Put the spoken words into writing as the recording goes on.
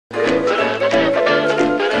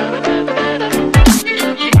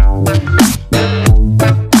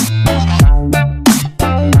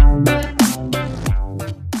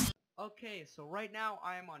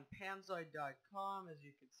website.com. As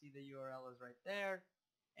you can see, the URL is right there.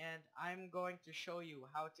 And I'm going to show you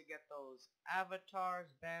how to get those avatars,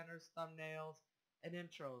 banners, thumbnails, and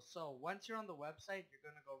intros. So once you're on the website, you're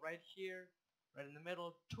going to go right here, right in the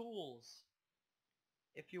middle, Tools.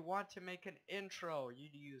 If you want to make an intro,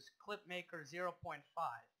 you'd use Clipmaker 0.5.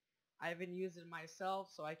 I haven't used it myself,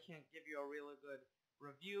 so I can't give you a really good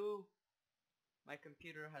review. My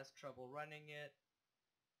computer has trouble running it.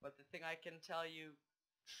 But the thing I can tell you,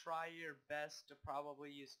 try your best to probably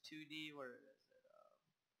use 2D. Where is it?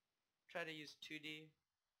 Try to use 2D.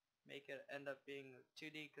 Make it end up being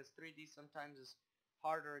 2D, because 3D sometimes is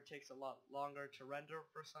harder. It takes a lot longer to render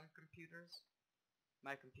for some computers.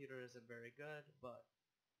 My computer isn't very good, but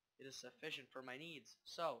it is sufficient for my needs.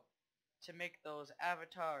 So, to make those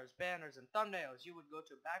avatars, banners, and thumbnails, you would go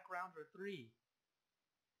to Backgrounder 3.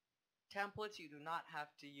 Templates you do not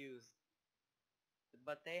have to use,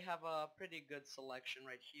 but they have a pretty good selection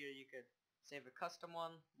right here. You could save a custom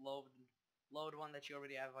one, load one that you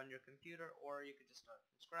already have on your computer, or you could just start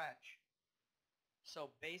from scratch.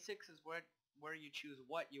 So basics is where you choose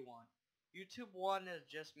what you want. YouTube 1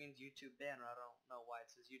 just means YouTube banner. I don't know why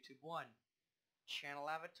it says YouTube 1.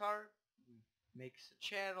 Channel avatar makes a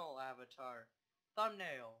channel avatar.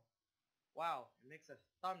 Thumbnail. Wow, it makes a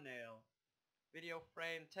thumbnail. Video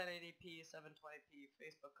frame, 1080p, 720p,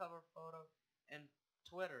 Facebook cover photo, and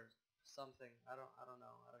Twitter something. I don't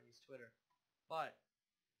know. I don't use Twitter. But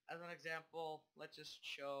as an example, let's just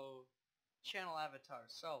show channel avatar.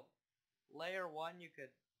 So layer 1, you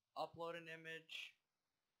could upload an image,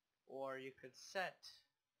 or you could set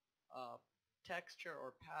a texture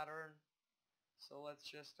or pattern. So let's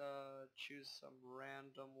just choose some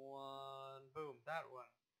random one. Boom, that one.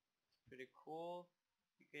 It's pretty cool.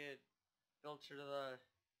 You could filter the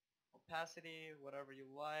opacity, whatever you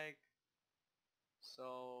like.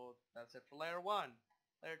 So that's it for layer 1.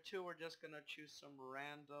 Layer 2, we're just gonna choose some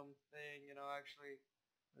random thing. Actually,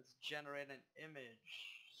 let's generate an image.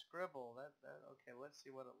 Scribble. Okay. Let's see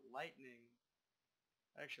what lightning.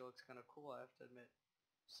 Actually looks kind of cool, I have to admit.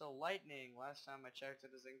 So lightning, last time I checked,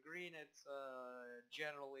 it is in green. It's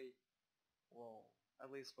generally, well, at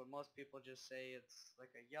least what most people just say, it's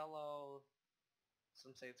like a yellow.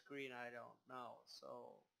 Some say it's green, I don't know.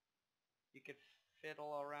 So you could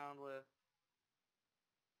fiddle around with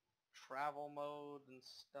travel mode and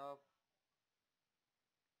stuff.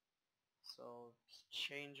 So just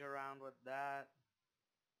change around with that.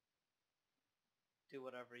 Do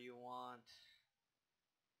whatever you want.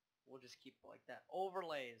 We'll just keep it like that.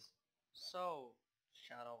 Overlays. So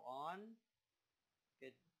shadow on.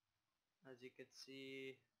 Good. As you could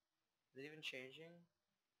see, is it even changing?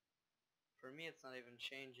 For me, it's not even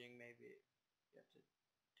changing. Maybe you have to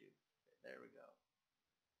do. There we go.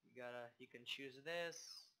 You can choose this.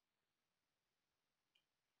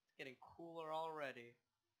 It's getting cooler already.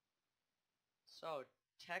 So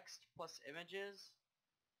text plus images.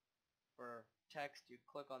 For text, you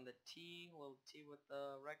click on the T, little T with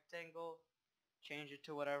the rectangle, change it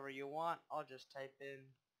to whatever you want. I'll just type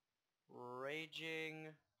in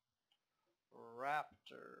Raging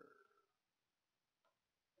Raptor.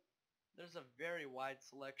 There's a very wide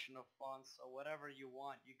selection of fonts, so whatever you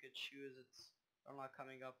want you could choose. They're not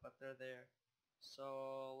coming up, but they're there.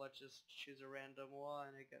 So let's just choose a random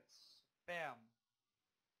one. It gets bam.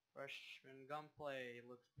 Freshman Gunplay. It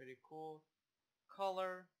looks pretty cool.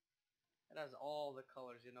 Color. It has all the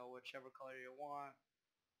colors, whichever color you want.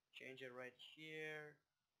 Change it right here.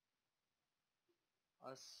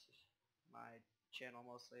 My channel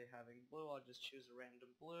mostly having blue, I'll just choose a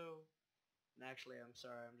random blue. And actually, I'm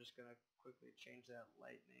sorry, I'm just gonna quickly change that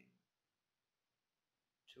lightning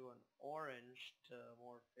to an orange to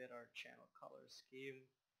more fit our channel color scheme.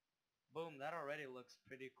 Boom, that already looks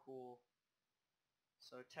pretty cool.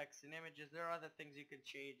 So text and images, there are other things you can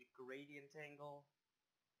change. Gradient angle.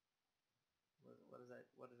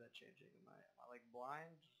 What is that changing? Am I like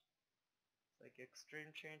blind? It's like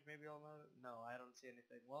extreme change, maybe I'll know. No, I don't see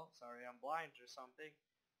anything. Well, sorry, I'm blind or something.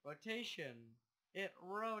 Rotation. It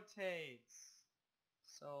rotates.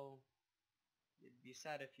 So you'd be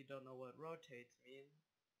sad if you don't know what rotates mean.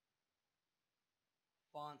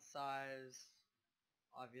 Font size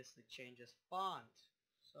obviously changes font.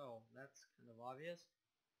 So that's kind of obvious.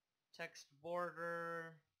 Text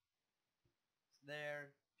border. It's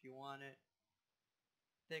there if you want it.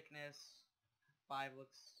 Thickness, 5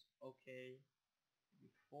 looks okay. Maybe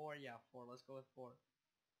 4, yeah, 4. Let's go with 4.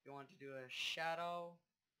 If you want to do a shadow,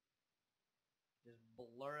 just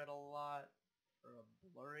blur it a lot for a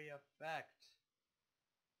blurry effect.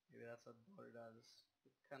 Maybe that's what blur does.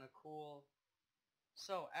 It's kind of cool.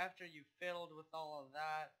 So after you fiddled with all of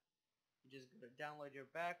that, you just go to download your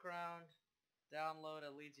background. Download,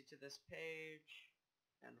 it leads you to this page.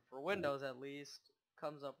 And for Windows at least,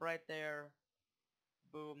 comes up right there.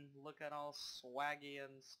 Boom, looking all swaggy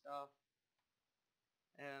and stuff.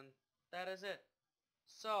 And that is it.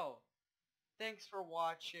 So, thanks for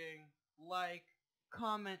watching. Like,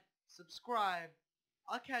 comment, subscribe.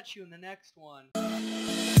 I'll catch you in the next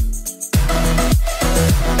one.